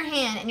Pokemon in your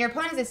hand and your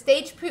opponent has a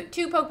stage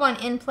 2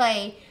 Pokemon in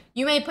play,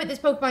 you may put this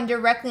Pokemon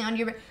directly onto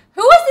your...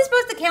 Who is this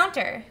supposed to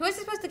counter? Who is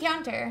this supposed to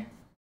counter?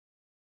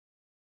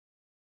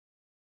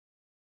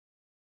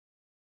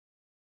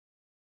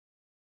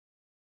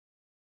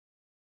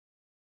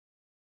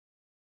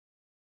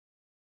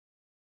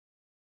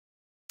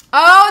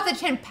 Oh, it's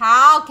a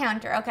Chinpao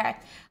counter. Okay.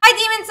 Hi,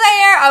 Demon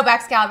Slayer. Oh,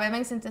 Baxcalibur. That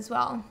makes sense as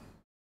well.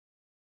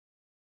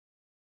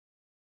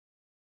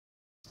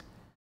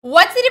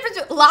 What's the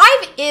difference?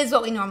 Live is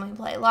what we normally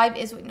play. Live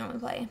is what we normally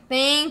play.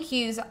 Thank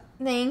you.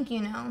 Thank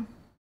you, no.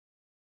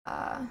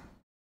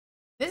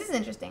 This is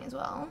interesting as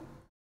well.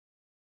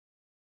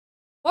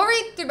 We'll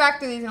read back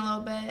through these in a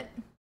little bit.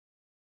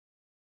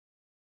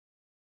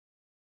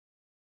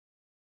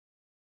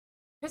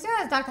 When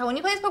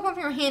you play this Pokemon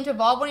from your hand to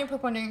evolve one of your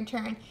Pokemon during your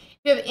turn, if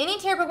you have any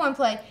Terra Pokemon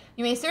play,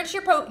 you may search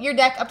your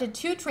deck up to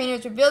 2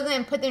 trainers, reveal them,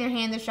 and put them in your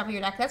hand, then shuffle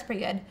your deck. That's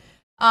pretty good.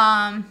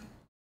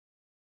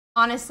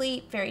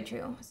 Honestly, very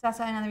true. So that's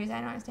another reason I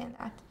don't understand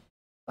that.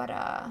 But,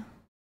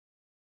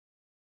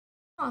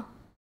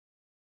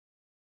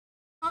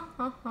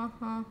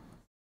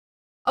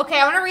 Okay,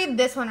 I want to read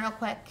this one real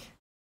quick.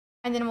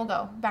 And then we'll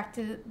go back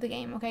to the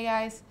game. Okay,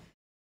 guys?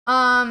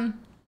 30x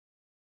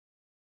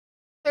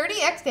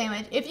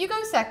damage. If you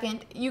go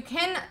second, you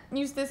can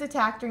use this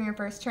attack during your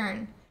first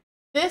turn.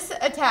 This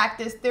attack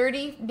does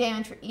 30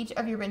 damage for each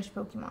of your benched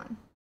Pokemon.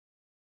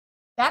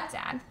 That's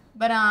sad.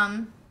 But,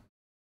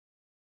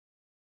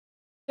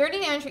 30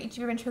 damage for each of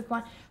your benched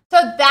Pokemon. So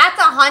that's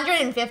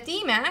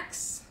 150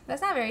 max?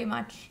 That's not very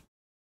much.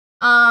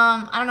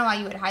 I don't know why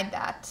you would hide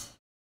that.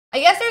 I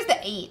guess there's the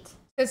 8. So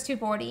it's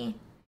 240.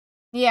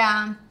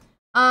 Yeah.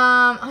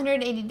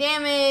 180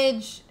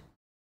 damage.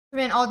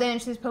 Prevent all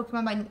damage to this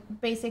Pokemon by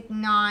basic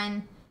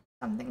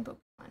non-something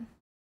Pokemon.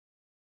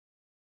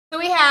 So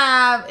we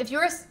have, if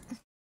you're...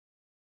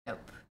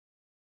 Nope.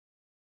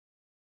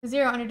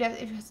 0 under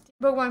depth. If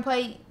Pokemon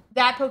play,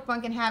 that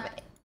Pokemon can have...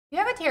 If you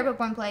have a Terra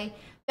Pokemon play,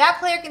 that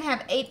player can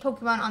have 8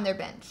 Pokemon on their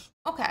bench.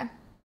 Okay.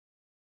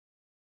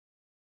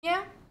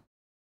 Yeah.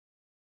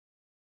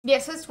 Yeah,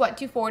 so it's what,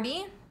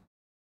 240?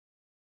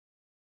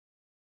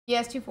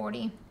 Yes,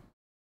 240.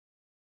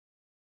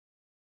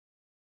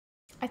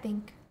 I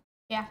think.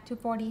 Yeah,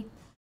 240.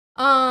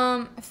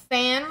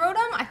 Fan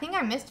Rotom? I think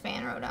I missed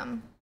Fan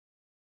Rotom.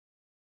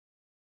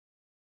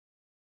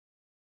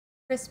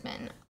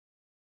 Crispin.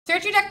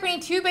 Search your deck for any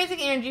 2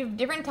 basic energy of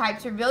different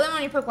types, reveal them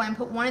on your Pokemon, and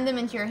put one of them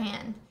into your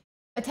hand.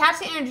 Attach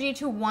the energy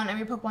to one of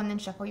your Pokemon, then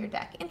shuffle your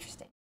deck.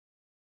 Interesting.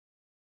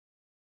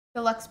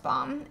 Deluxe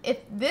Bomb.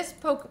 If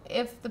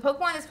the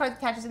Pokemon this card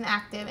attaches an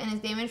active and is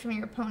damaged from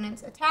your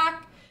opponent's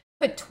attack,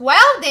 put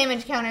 12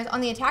 damage counters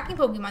on the attacking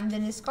Pokemon,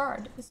 then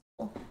discard. This is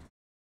cool.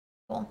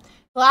 Cool.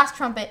 Blast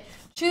Trumpet.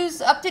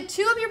 Choose up to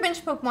 2 of your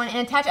bench Pokemon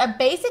and attach a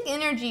basic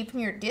energy from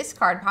your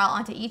discard pile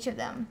onto each of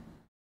them.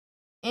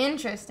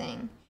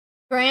 Interesting.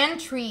 Grand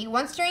Tree.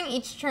 Once during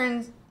each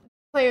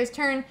player's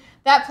turn,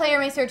 that player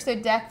may search their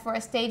deck for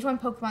a stage 1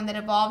 Pokemon that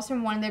evolves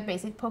from one of their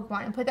basic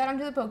Pokemon and put that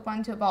onto the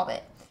Pokemon to evolve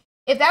it.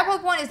 If that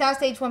Pokemon is now a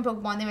stage 1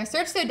 Pokemon, they may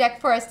search their deck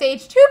for a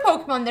stage 2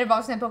 Pokemon that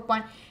evolves from that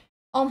Pokemon.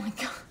 Oh my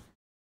god.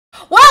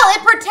 Well,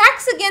 it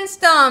protects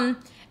against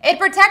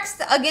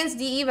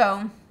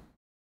De-Evo.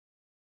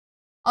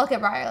 I'll look at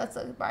Briar. Let's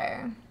look at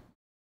Briar.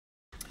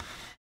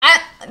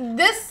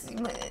 This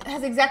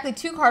has exactly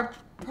 2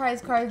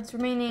 prize cards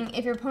remaining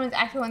if your opponent's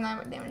actually won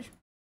that damage.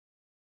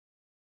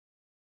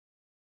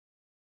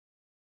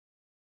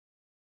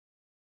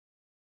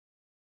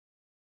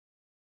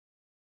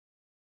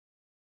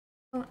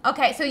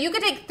 Okay, so you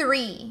could take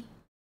 3.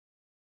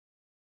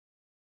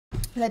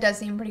 That does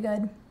seem pretty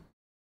good.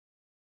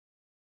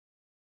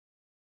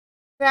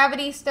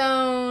 Gravity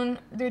Stone.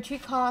 The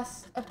retreat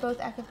cost of both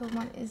active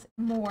Pokemon is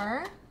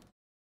more.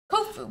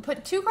 Kofu.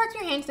 Put 2 cards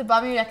in your hand to the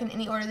bottom of your deck in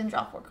any order, then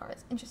draw 4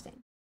 cards.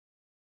 Interesting.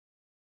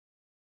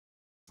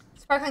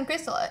 Sparkling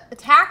Crystal.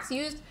 Attacks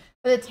used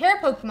for the Terra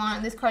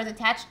Pokemon this card is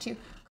attached to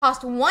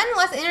cost 1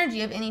 less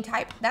energy of any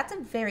type. That's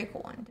a very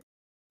cool one.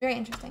 Very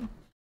interesting.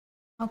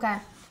 Okay.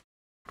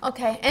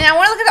 Okay. And I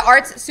want to look at the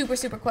arts super,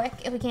 super quick,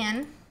 if we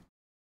can.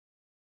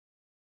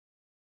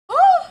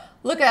 Oh!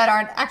 Look at that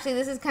art. Actually,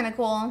 this is kind of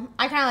cool.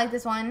 I kind of like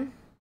this one.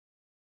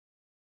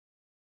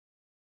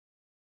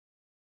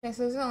 Okay,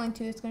 so there's only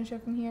 2 that's going to show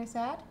from here.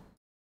 Sad.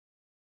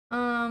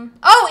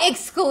 Oh,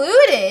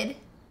 excluded.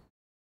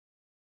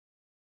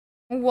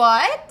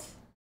 What?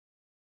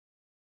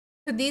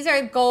 So these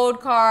are gold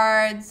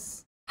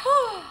cards.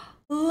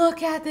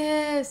 Look at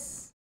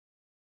this.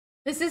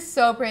 This is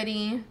so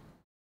pretty.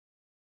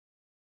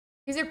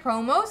 These are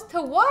promos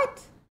to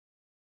what?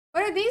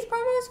 What are these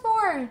promos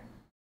for?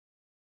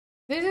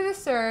 These are the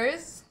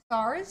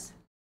stars.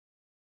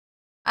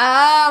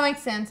 Oh,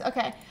 makes sense.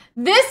 Okay.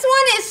 This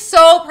one is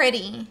so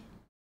pretty.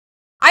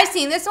 I've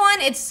seen this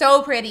one. It's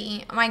so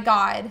pretty. Oh my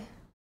god.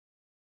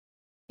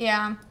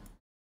 Yeah.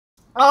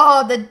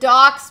 Oh, the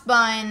dock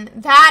spun.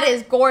 That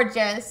is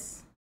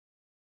gorgeous.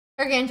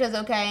 Gargantua's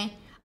okay.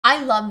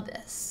 I love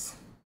this.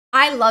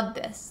 I love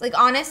this. Like,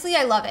 honestly,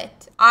 I love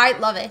it. I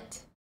love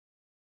it.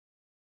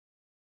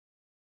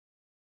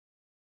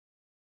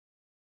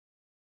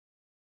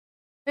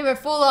 We have our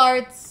full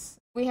arts.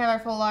 We have our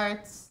full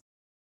arts.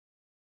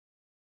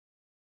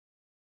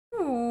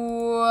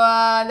 Ooh,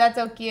 that's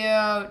so cute.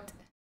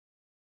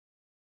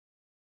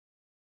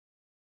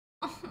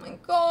 Oh my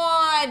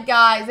god,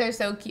 guys, they're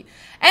so cute.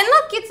 And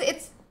look,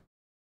 it's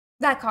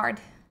that card.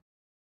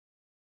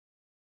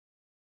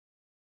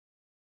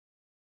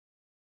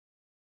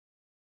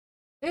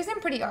 There's some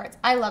pretty arts.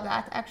 I love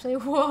that, actually.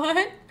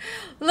 What?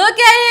 Look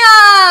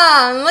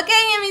at him! Look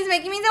at him, he's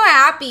making me so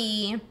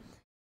happy.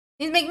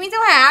 He's making me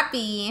so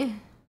happy.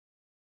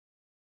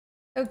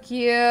 So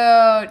cute.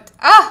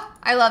 Oh,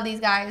 I love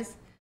these guys.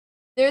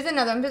 There's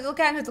another one. Look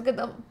at him. Look at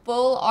the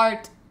full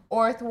art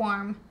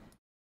Earthworm.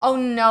 Oh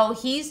no,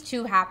 he's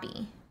too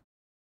happy.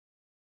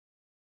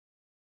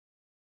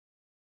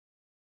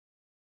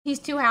 He's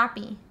too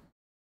happy.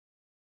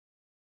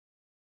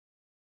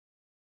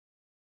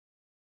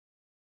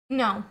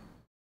 No.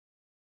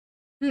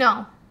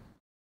 No.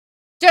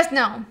 Just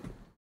no.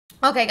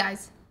 Okay,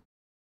 guys.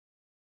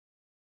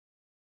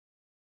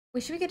 We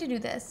should get to do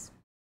this.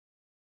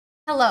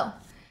 Hello.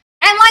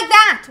 And like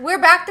that, we're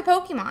back to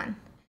Pokemon.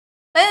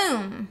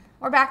 Boom.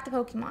 We're back to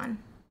Pokemon.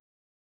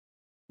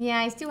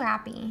 Yeah, he's too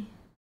happy.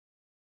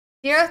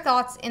 0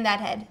 thoughts in that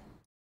head.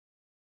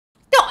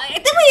 No, I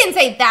think we didn't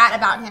say that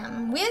about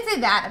him. We didn't say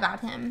that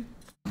about him.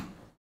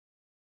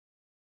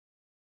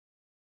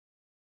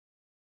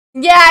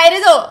 Yeah, it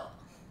is a...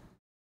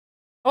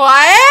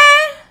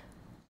 What?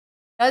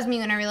 That was me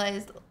when I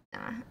realized...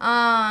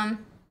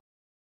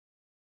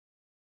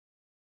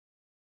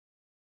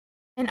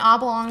 An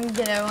oblong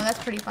ditto.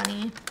 That's pretty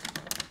funny.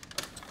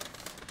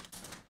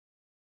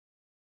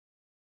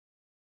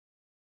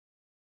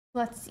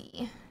 Let's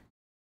see.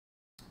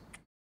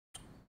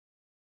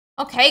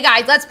 Okay,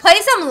 guys, let's play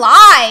some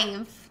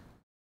live.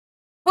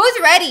 Who's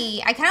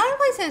ready? I kind of want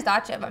to play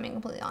Sinistacha, if I'm being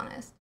completely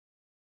honest.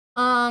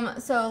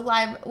 So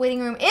live waiting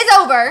room is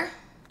over.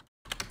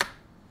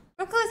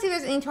 Let's see if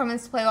there's any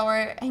tournaments to play while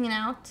we're hanging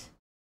out.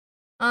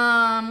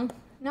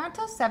 Not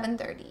till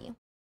 7:30.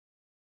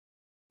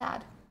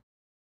 Sad.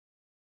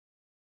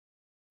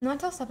 Not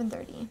till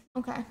 7:30.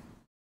 Okay.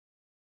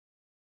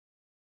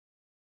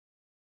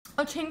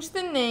 I'll change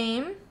the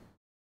name.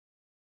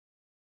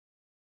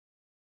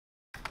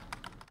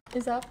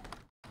 Is up.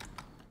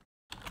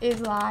 Is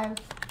live.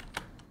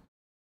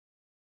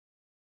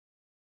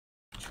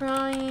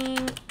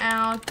 Trying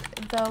out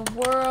the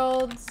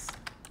world's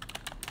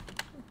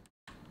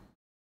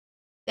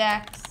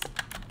decks.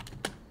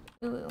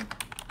 Ooh.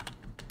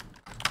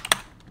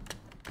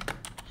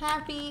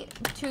 Happy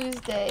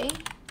Tuesday.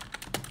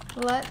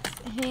 Let's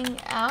hang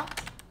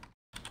out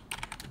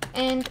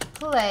and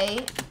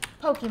play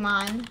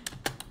Pokemon.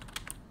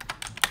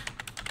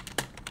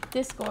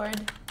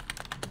 Discord.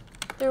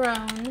 Their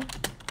own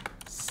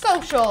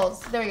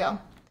socials. There we go.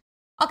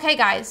 Okay,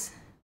 guys.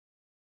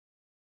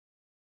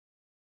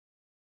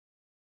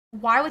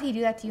 Why would he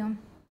do that to you?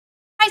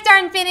 Hi, Star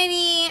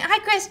Infinity. Hi,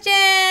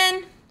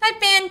 Christian. Hi,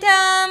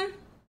 Phantom.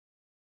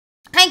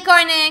 Hi,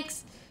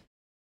 Cornix.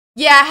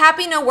 Yeah,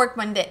 happy no work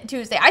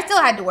Tuesday. I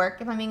still had to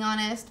work, if I'm being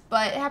honest.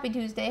 But happy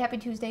Tuesday. Happy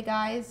Tuesday,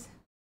 guys.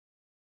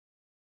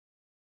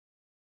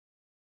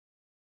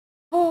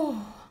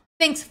 Oh,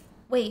 thanks.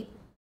 Wait.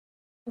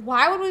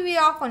 Why would we be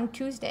off on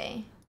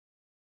Tuesday?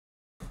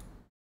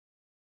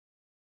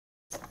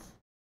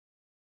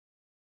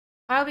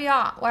 Why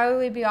would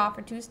we be off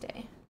for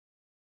Tuesday?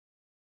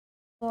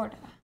 Florida.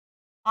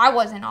 I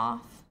wasn't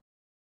off.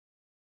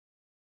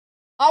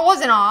 I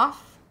wasn't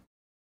off.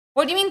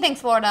 What do you mean,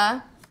 thanks,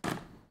 Florida?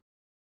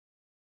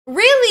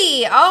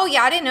 Really? Oh,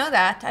 yeah, I didn't know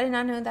that. I did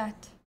not know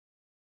that.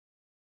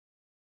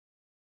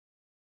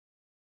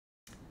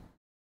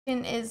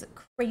 It is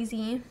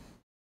crazy.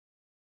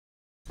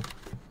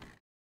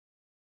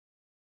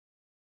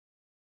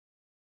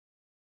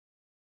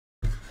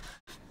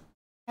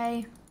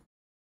 Okay.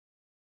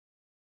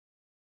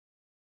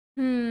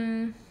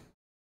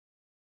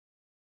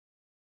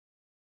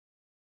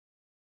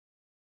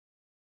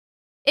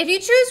 If you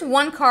choose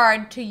one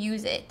card to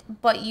use it,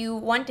 but you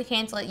want to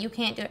cancel it, you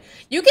can't do it.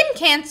 You can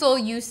cancel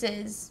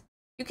uses.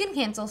 You can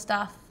cancel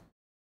stuff.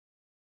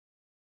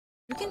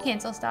 You can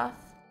cancel stuff.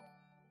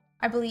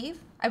 I believe.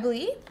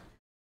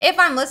 If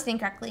I'm listening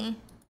correctly.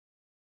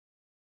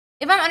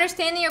 If I'm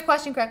understanding your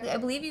question correctly, I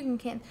believe you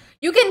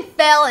can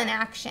fail an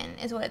action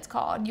is what it's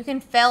called. You can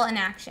fail an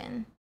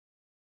action.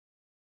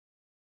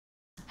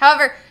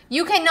 However,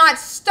 you cannot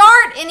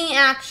start any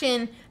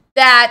action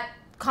that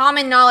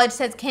common knowledge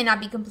says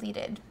cannot be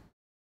completed.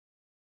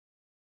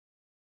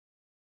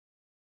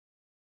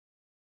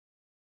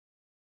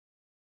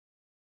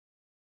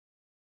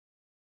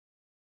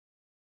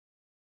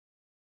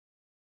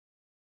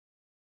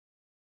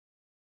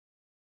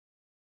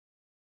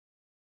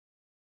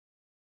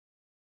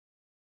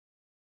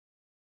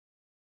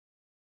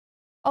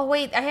 Oh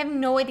wait, I have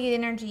no way to get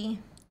energy.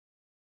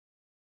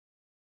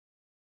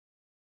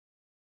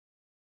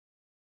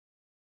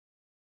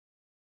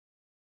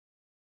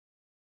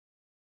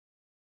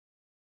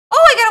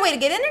 Oh, I got a way to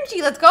get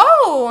energy. Let's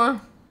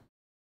go.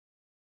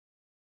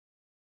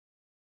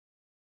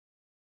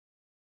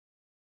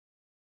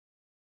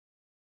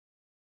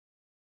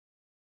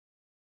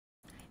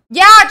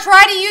 Yeah,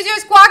 try to use your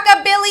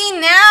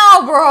squawkabilly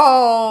now,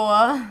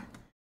 bro.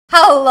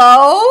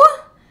 Hello?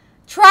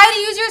 Try to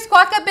use your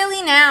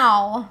squawkabilly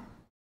now.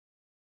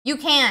 You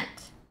can't.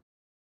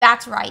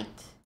 That's right.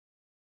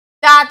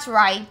 That's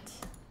right.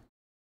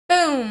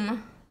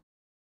 Boom.